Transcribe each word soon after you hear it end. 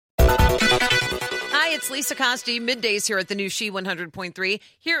it's Lisa Costi, middays here at the new She 100.3.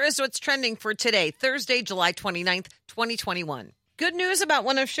 Here is what's trending for today, Thursday, July 29th, 2021. Good news about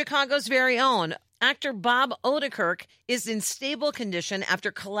one of Chicago's very own. Actor Bob Odenkirk is in stable condition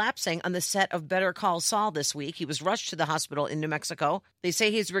after collapsing on the set of Better Call Saul this week. He was rushed to the hospital in New Mexico. They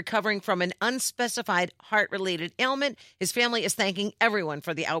say he's recovering from an unspecified heart-related ailment. His family is thanking everyone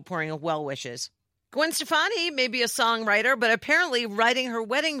for the outpouring of well wishes. Gwen Stefani may be a songwriter, but apparently writing her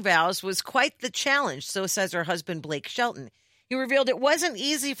wedding vows was quite the challenge, so says her husband Blake Shelton. He revealed it wasn't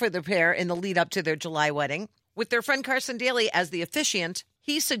easy for the pair in the lead up to their July wedding. With their friend Carson Daly as the officiant,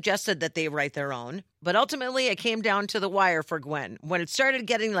 he suggested that they write their own, but ultimately it came down to the wire for Gwen. When it started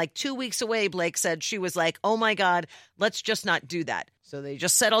getting like 2 weeks away, Blake said she was like, oh my God, let's just not do that. So they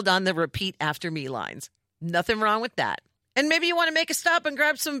just settled on the repeat after me lines. Nothing wrong with that. And maybe you want to make a stop and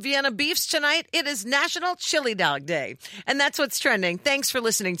grab some Vienna beefs tonight. It is National Chili Dog Day. And that's what's trending. Thanks for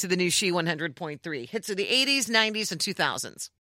listening to the new She 100.3. Hits of the 80s, 90s, and 2000s.